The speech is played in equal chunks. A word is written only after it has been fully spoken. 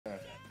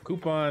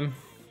Coupon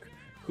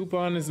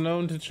is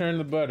known to churn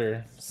the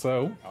butter,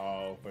 so.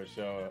 Oh, for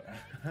sure.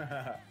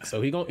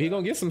 So he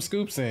gonna get some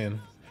scoops in.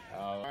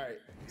 All right.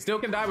 Still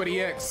can die with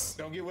EX.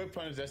 Don't get whip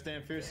punish. That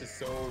stand fierce is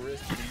so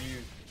risky to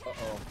use.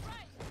 Uh-oh.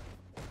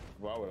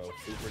 Why would I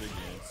super it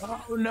again?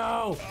 Oh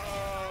no!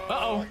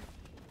 Uh-oh.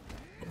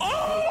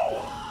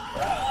 Oh!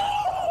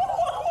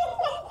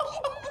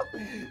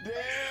 Damn!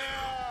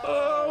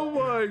 Oh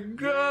my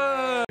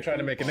god! Trying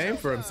to make a name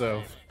for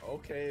himself.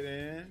 Okay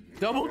then.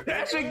 Double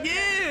dash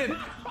again!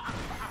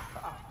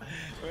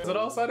 Is it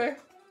all Sunday?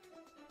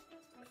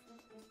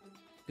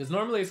 Because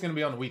normally it's gonna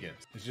be on the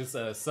weekends. It's just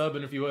a sub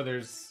and a few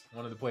others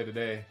wanted to play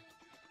today.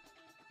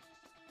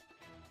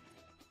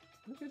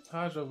 Look at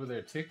Taj over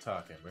there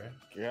TikToking, bro.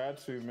 Got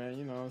to, man.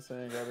 You know what I'm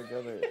saying?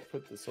 Gotta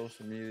put the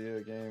social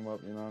media game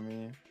up, you know what I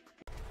mean?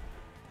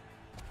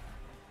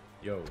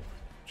 Yo,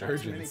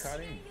 Jurgens.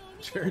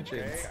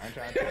 Okay, I'm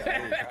trying to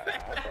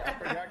I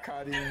forgot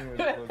Kadim was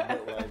built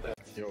like that.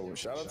 Yo,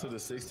 shout out to the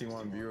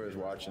 61 viewers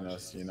watching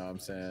us, you know what I'm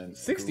saying?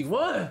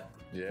 61?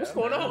 Yeah. What's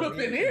going on up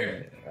in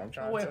here? I'm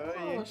trying to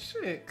tell you. Oh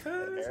shit,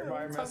 cuz.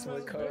 Everybody messing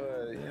with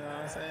Cuz, you know what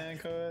I'm saying?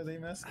 Cuz, they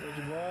messing with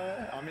your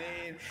boy. I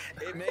mean,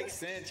 it makes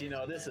sense, you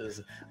know, this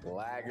is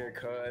Lagger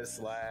Cuz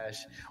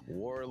 /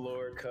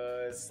 Warlord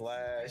Cuz /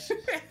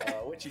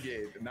 what you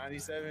get,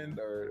 97?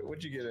 Or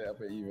what you get up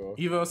at Evo?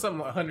 Evo, something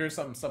like 100,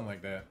 something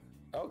like that.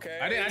 Okay.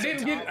 I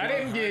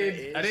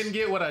didn't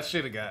get what I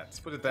should have got. Let's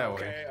put it that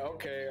way.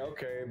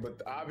 Okay. But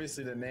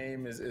obviously the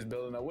name is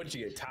building up. What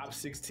you get? Top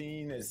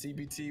 16 at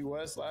CPT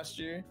West last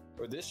year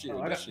or this year?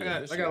 I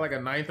got like a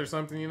 9th or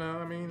something. You know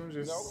what I mean? I'm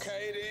just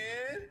okay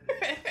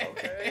then.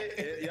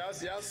 Okay.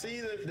 Y'all see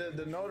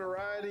the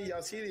notoriety.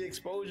 Y'all see the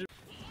exposure.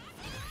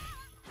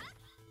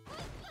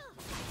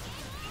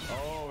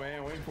 Oh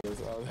man, wait for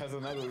this. That's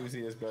another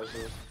Lucia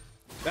special.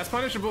 That's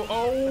punishable.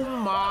 Oh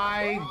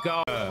my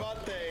god. Let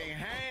that thing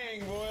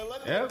hang, boy.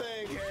 Let that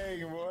thing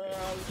hang, boy.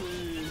 I'll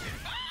see.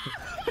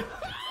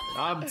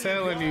 I'm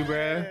telling you,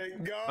 bruh.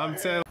 I'm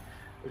telling.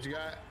 What you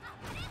got?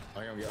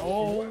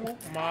 Oh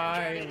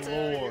my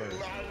lord.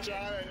 I'm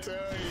trying to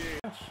tell you.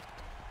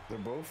 They're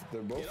both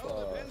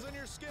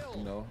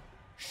you know,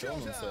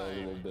 showing themselves a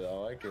little bit. I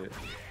like it.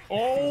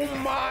 Oh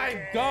my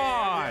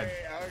god.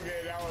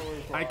 Okay, that one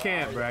was fun. I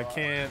can't, bro. I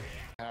can't.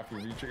 Half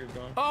your V-trigger's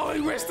gone. Oh, he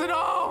risked it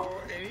all.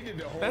 And he did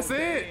the whole That's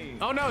thing.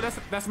 it. Oh no,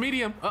 that's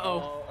medium.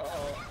 Uh-oh.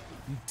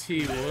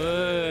 T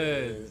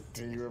Woods.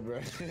 T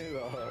Woods. Good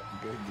game.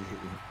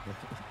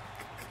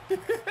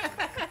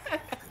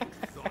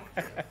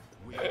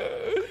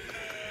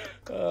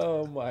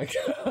 Oh my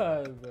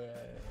god, man.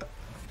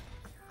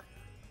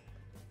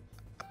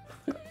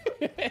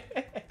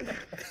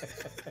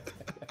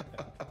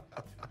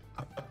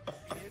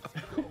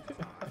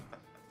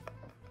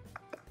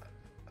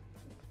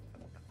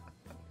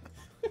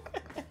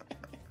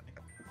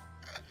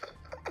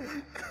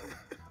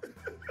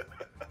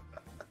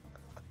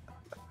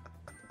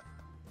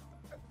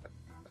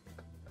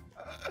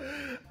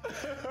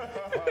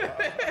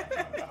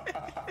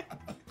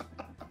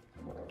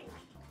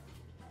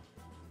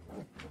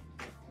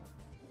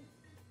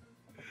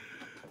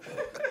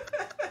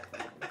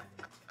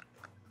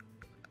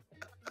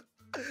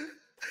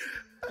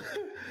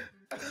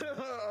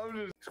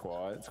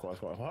 Squad.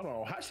 Hold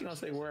on. How's she gonna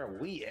say where are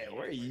we at?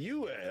 Where are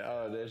you at?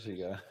 Oh, there she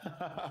go.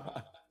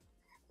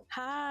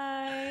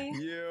 Hi.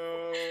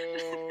 Yo,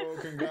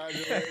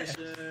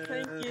 congratulations.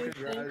 Thank you.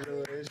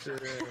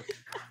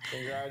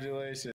 Congratulations.